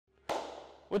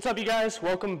What's up, you guys?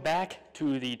 Welcome back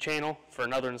to the channel for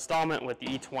another installment with the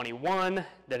E21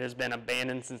 that has been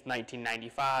abandoned since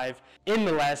 1995. In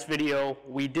the last video,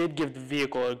 we did give the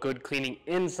vehicle a good cleaning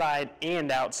inside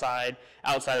and outside.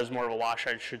 Outside is more of a wash,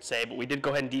 I should say, but we did go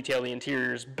ahead and detail the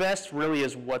interiors. Best really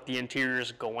is what the interior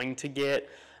is going to get.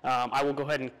 I will go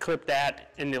ahead and clip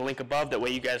that in the link above. That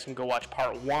way you guys can go watch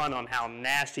part 1 on how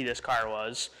nasty this car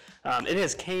was. It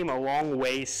has came a long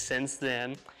way since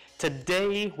then.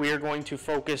 Today, we are going to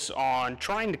focus on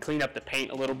trying to clean up the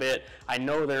paint a little bit. I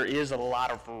know there is a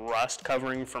lot of rust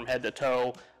covering from head to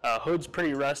toe. Hood's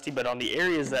pretty rusty, but on the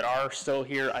areas that are still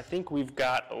here, I think we've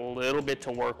got a little bit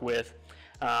to work with.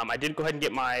 I did go ahead and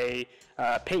get my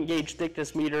paint gauge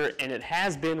thickness meter, and it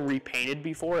has been repainted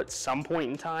before at some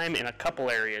point in time in a couple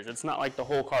areas. It's not like the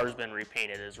whole car has been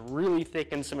repainted. It's really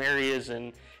thick in some areas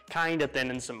and kind of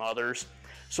thin in some others.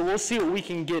 So we'll see what we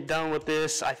can get done with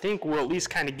this. I think we'll at least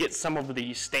kind of get some of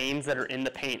the stains that are in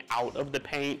the paint out of the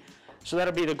paint. So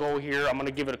that'll be the goal here. I'm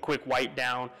gonna give it a quick wipe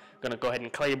down. Gonna go ahead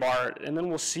and clay bar it, and then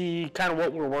we'll see kind of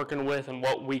what we're working with and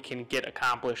what we can get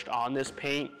accomplished on this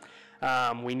paint.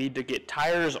 We need to get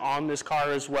tires on this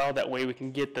car as well. That way we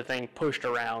can get the thing pushed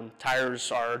around.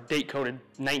 Tires are date coded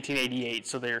 1988,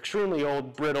 so they're extremely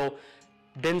old, brittle,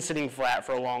 been sitting flat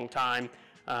for a long time.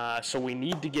 So we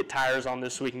need to get tires on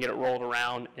this so we can get it rolled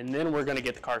around, and then we're going to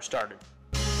get the car started.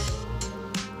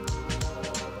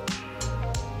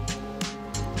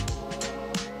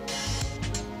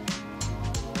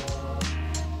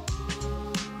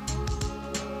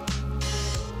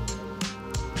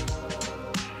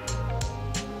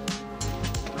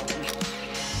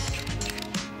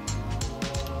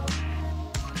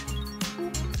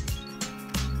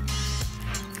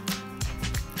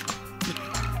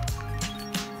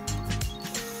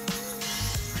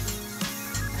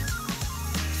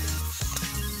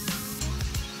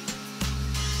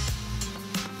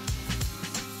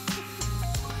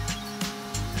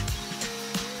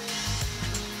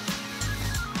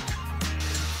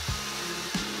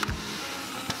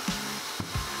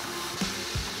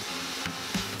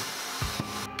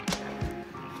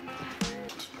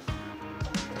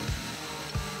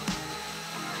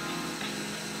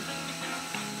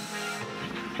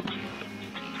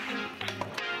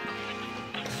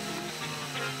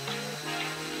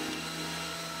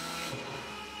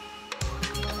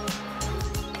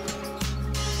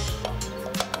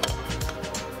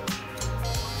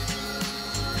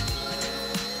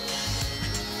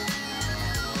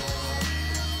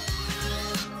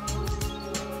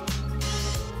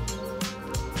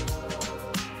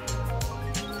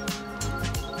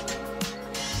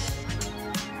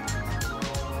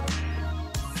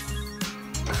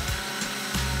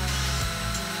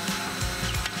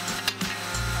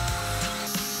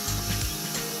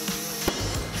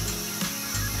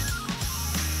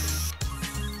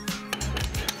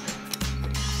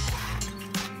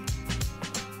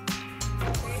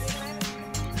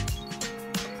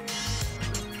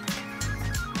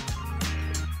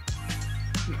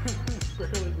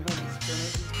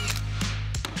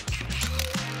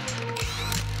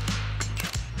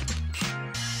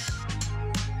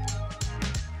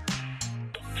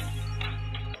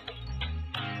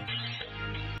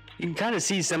 You can kind of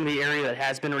see some of the area that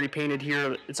has been repainted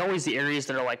here. It's always the areas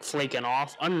that are like flaking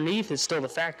off. Underneath is still the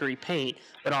factory paint,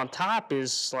 but on top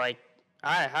is like,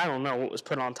 I don't know what was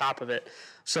put on top of it.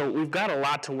 So we've got a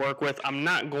lot to work with. I'm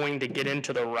not going to get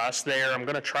into the rust there. I'm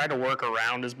going to try to work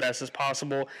around as best as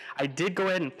possible. I did go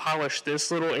ahead and polish this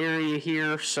little area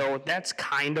here, so that's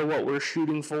kind of what we're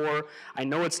shooting for. I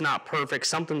know it's not perfect.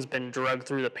 Something's been drugged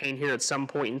through the paint here at some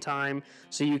point in time,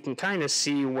 so you can kind of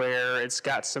see where it's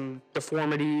got some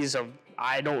deformities of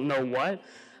I don't know what.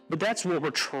 But that's what we're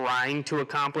trying to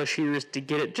accomplish here, is to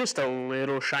get it just a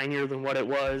little shinier than what it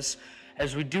was.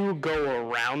 As we do go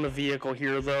around the vehicle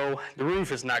here, though, the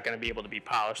roof is not going to be able to be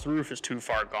polished. The roof is too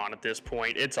far gone at this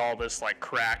point. It's all this like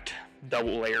cracked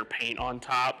double layer paint on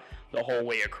top the whole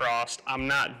way across. I'm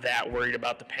not that worried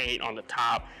about the paint on the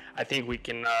top. I think we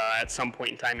can at some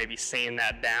point in time maybe sand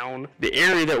that down. The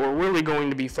area that we're really going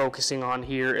to be focusing on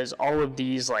here is all of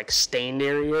these like stained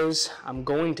areas. I'm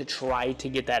going to try to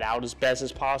get that out as best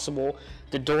as possible.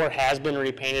 The door has been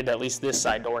repainted, at least this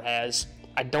side door has.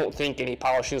 I don't think any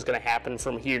polishing is going to happen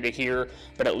from here to here,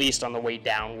 but at least on the way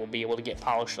down we'll be able to get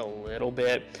polished a little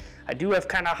bit. I do have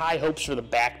kind of high hopes for the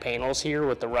back panels here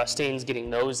with the rust stains, getting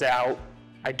those out.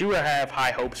 I do have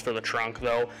high hopes for the trunk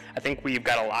though. I think we've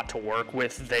got a lot to work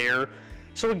with there.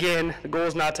 So again, the goal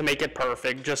is not to make it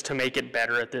perfect, just to make it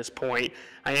better at this point.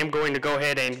 I am going to go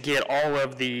ahead and get all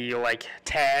of the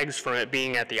tags from it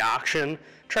being at the auction,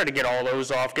 try to get all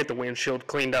those off, get the windshield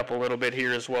cleaned up a little bit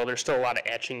here as well. There's still a lot of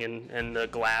etching in the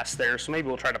glass there, so maybe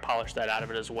we'll try to polish that out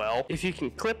of it as well. If you can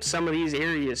clip some of these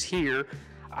areas here,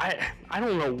 I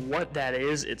don't know what that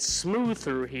is. It's smooth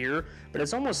through here, but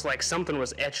it's almost like something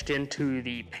was etched into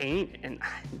the paint, and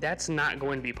that's not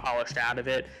going to be polished out of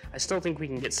it. I still think we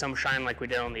can get some shine like we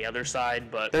did on the other side,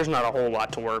 but there's not a whole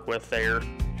lot to work with there.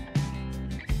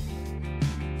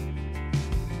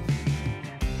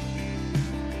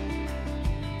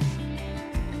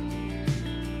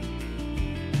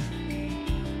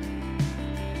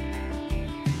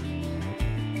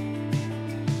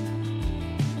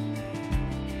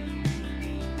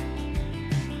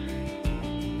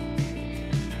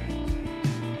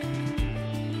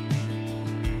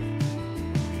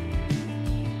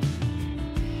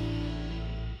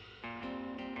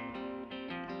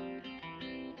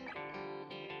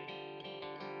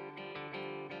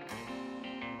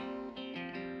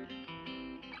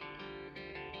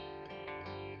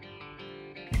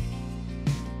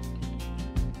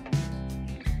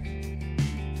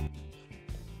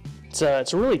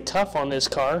 It's really tough on this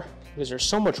car because there's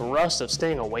so much rust of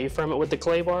staying away from it with the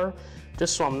clay bar,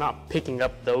 just so I'm not picking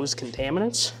up those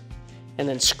contaminants and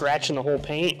then scratching the whole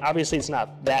paint. Obviously it's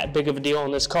not that big of a deal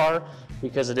on this car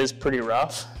because it is pretty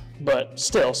rough, but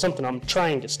still something I'm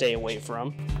trying to stay away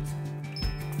from.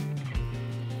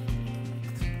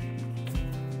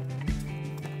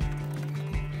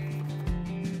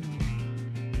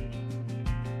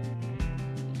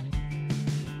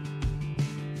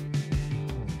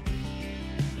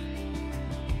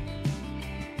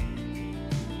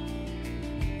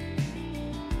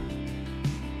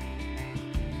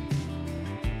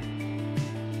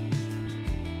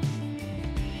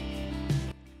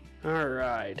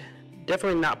 Alright,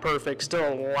 definitely not perfect,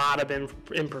 still a lot of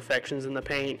imperfections in the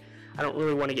paint. I don't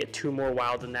really want to get too more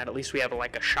wild than that. At least we have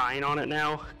like a shine on it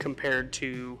now compared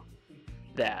to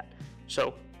that.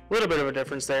 So a little bit of a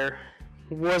difference there.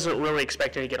 Wasn't really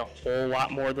expecting to get a whole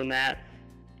lot more than that.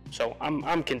 So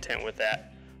I'm content with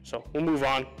that. So we'll move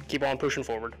on, keep on pushing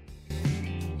forward.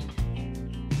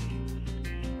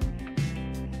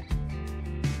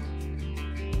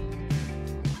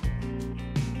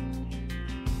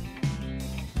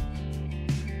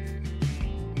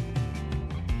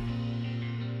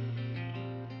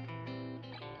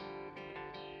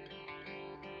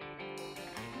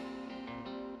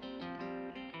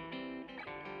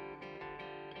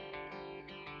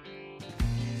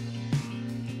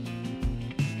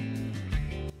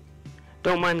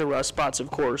 Don't mind the rust spots, of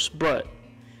course, but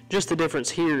just the difference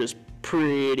here is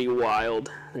pretty wild.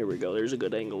 There we go, there's a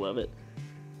good angle of it.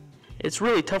 It's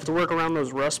really tough to work around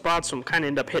those rust spots, so I'm kind of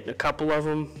end up hitting a couple of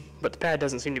them, but the pad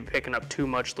doesn't seem to be picking up too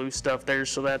much loose stuff there,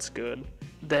 so that's good.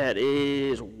 That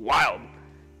is wild.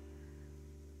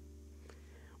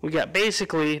 We got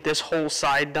basically this whole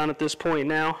side done at this point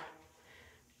now.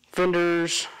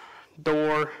 Fenders,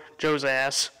 door, Joe's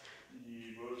ass.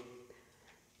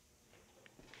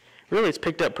 Really, it's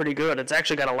picked up pretty good. It's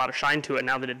actually got a lot of shine to it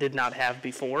now that it did not have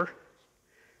before.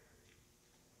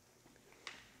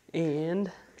 And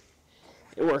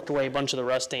it worked away a bunch of the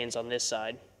rust stains on this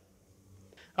side.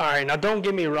 All right, now don't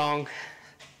get me wrong.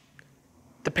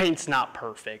 The paint's not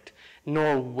perfect,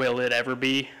 nor will it ever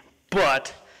be.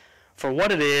 But for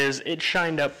what it is, it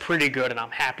shined up pretty good, and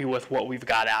I'm happy with what we've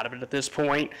got out of it at this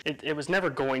point. It was never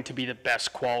going to be the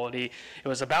best quality. It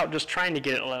was about just trying to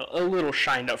get it a little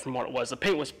shined up from what it was. The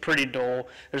paint was pretty dull.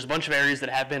 There's a bunch of areas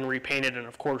that have been repainted, and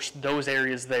of course, those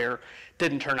areas there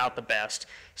didn't turn out the best.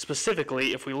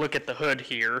 Specifically, if we look at the hood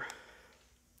here,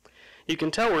 you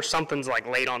can tell where something's like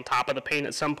laid on top of the paint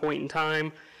at some point in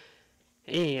time,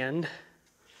 and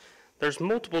there's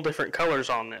multiple different colors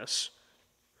on this.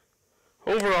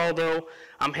 Overall, though,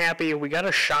 I'm happy. We got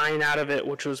a shine out of it,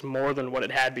 which was more than what it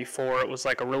had before. It was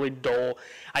like a really dull.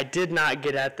 I did not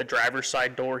get at the driver's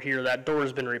side door here. That door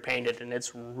has been repainted, and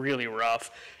it's really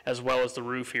rough, as well as the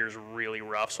roof here is really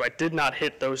rough. So I did not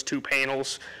hit those two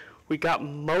panels. We got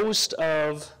most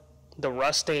of the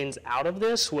rust stains out of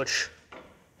this, which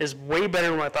is way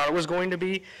better than I thought it was going to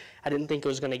be. I didn't think it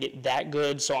was going to get that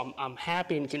good, so I'm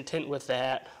happy and content with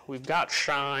that. We've got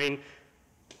shine.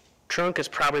 Trunk is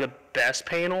probably the best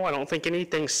panel. I don't think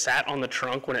anything sat on the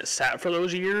trunk when it sat for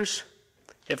those years.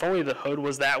 If only the hood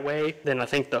was that way, then I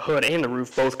think the hood and the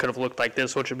roof both could have looked like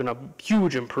this, which would have been a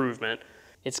huge improvement.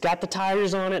 It's got the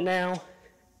tires on it now,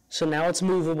 so now it's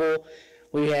movable.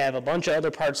 We have a bunch of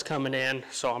other parts coming in,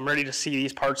 so I'm ready to see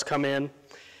these parts come in.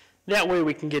 That way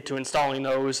we can get to installing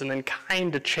those and then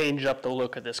kind of change up the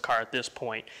look of this car at this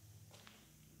point.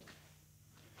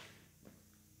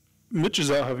 Mitch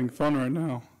is out having fun right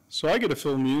now, so I get to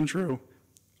film the intro.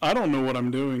 I don't know what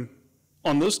I'm doing.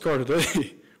 On this car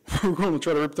today, we're going to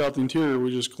try to rip out the interior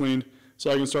we just cleaned so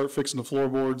I can start fixing the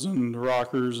floorboards and the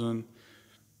rockers and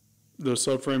the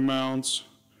subframe mounts.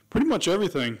 Pretty much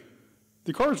everything.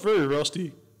 The car is very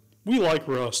rusty. We like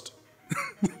rust.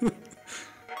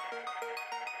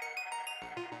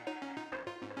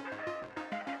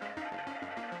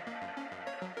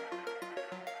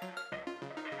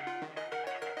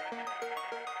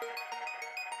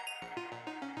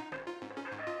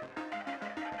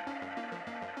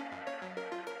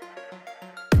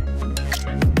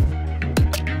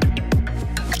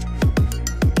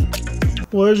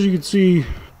 Well, as you can see,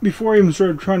 before I even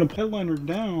started trying to put the headliner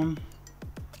down,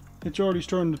 it's already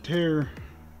starting to tear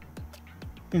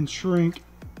and shrink.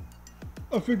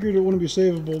 I figured it wouldn't be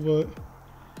savable, but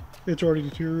it's already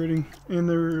deteriorating. And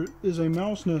there is a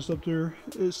mouse nest up there,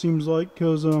 it seems like,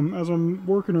 because as I'm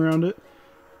working around it,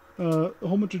 a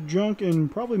whole bunch of junk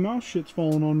and probably mouse shit's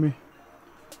falling on me.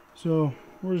 So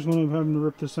we're just going to have to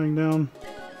rip this thing down.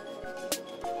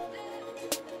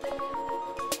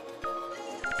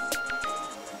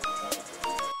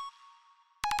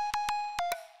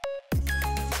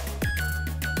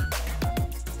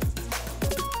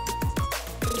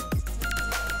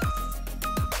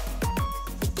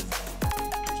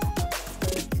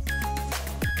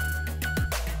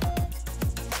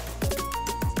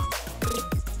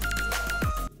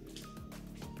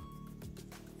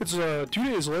 It's 2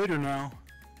 days later now.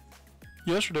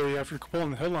 Yesterday, after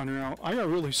pulling the headliner out, I got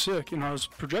really sick and I was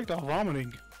projectile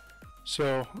vomiting.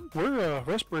 So wear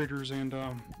respirators and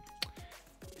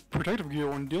protective gear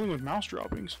when dealing with mouse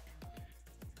droppings.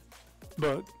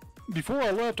 But before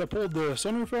I left, I pulled the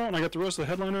sunroof out and I got the rest of the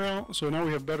headliner out. So now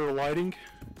we have better lighting,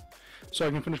 so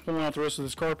I can finish pulling out the rest of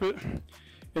this carpet.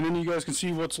 And then you guys can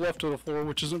see what's left of the floor,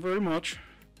 which isn't very much,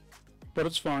 but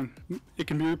it's fine. It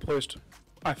can be replaced,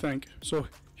 I think. So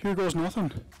here goes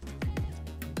nothing.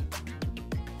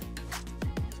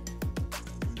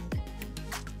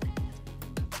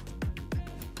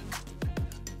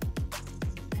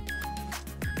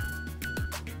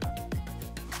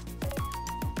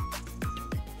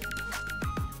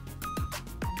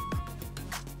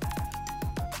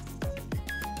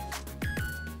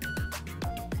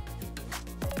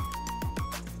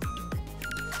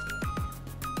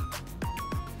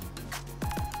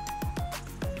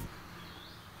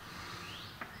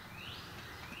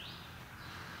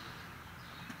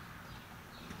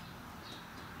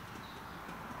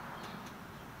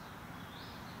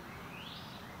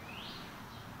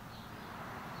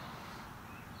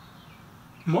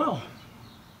 Well,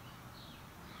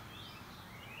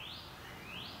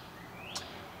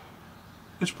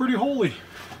 it's pretty holy.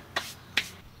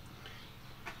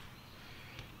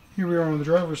 Here we are on the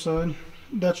driver's side.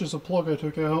 That's just a plug I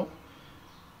took out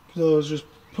because I was just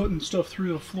putting stuff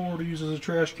through the floor to use as a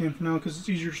trash can for now because it's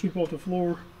easier to sweep off the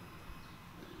floor.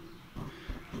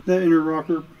 That inner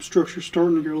rocker structure's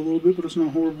starting to get a little bit, but it's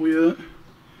not horrible yet.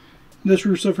 This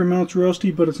rear subframe mount's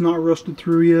rusty, but it's not rusted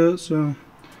through yet, so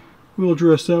we'll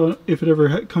address that if it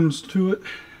ever comes to it.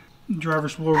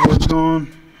 Driver's floorboard's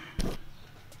gone.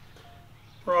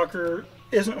 Rocker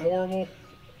isn't horrible,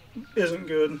 isn't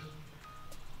good.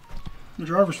 The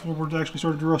driver's floorboard's actually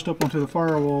started to rust up onto the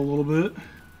firewall a little bit.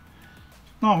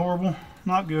 Not horrible,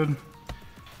 not good.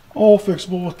 All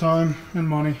fixable with time and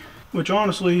money. Which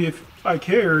honestly, if I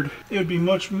cared, it would be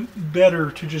much better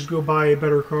to just go buy a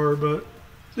better car, but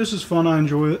this is fun, I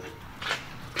enjoy it.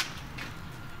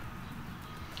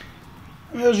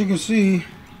 As you can see,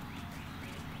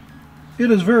 it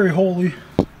is very holy.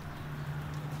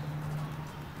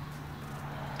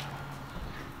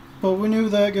 But we knew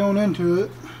that going into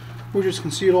it. We just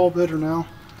can see it all better now.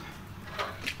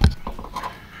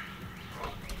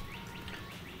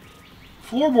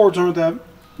 Floorboards aren't that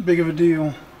big of a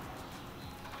deal.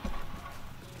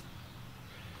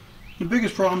 The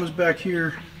biggest problem is back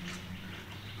here.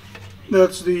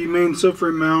 That's the main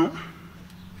subframe mount.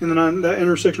 And then that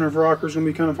intersection of rocker is going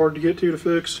to be kind of hard to get to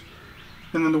fix.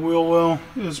 And then the wheel well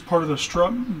is part of the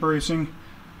strut bracing,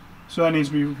 so that needs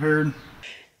to be repaired.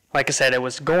 Like I said, it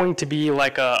was going to be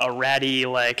like a ratty,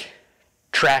 like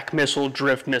track missile,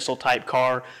 drift missile type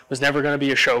car. Was never going to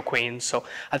be a show queen. So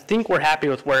I think we're happy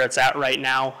with where it's at right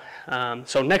now.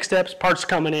 So next steps, parts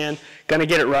coming in, gonna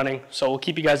get it running. So we'll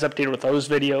keep you guys updated with those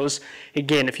videos.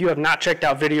 Again, if you have not checked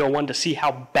out video 1 to see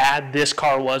how bad this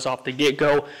car was off the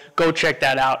get-go, go check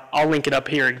that out. I'll link it up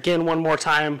here again one more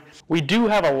time. We do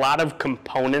have a lot of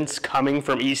components coming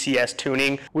from ECS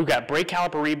Tuning. We've got brake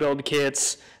caliper rebuild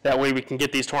kits. That way we can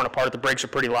get these torn apart. The brakes are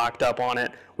pretty locked up on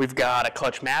it. We've got a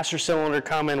clutch master cylinder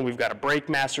coming. We've got a brake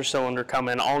master cylinder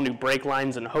coming. All new brake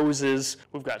lines and hoses.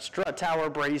 We've got strut tower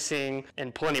bracing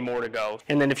and plenty more to go.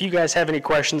 And then if you guys have any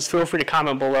questions, feel free to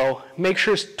comment below. Make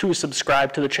sure to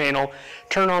subscribe to the channel.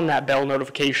 Turn on that bell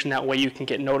notification. That way you can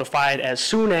get notified as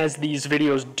soon as these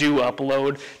videos do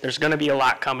upload. There's going to be a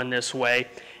lot coming this way.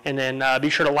 And then be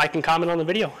sure to like and comment on the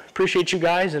video. Appreciate you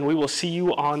guys, and we will see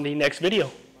you on the next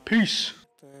video. Peace.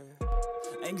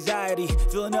 Anxiety,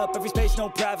 filling up every space, no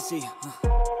privacy.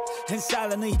 And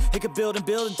silently, it could build and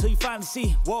build until you finally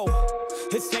see, whoa,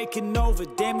 it's taking over,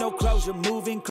 damn, no closure, moving.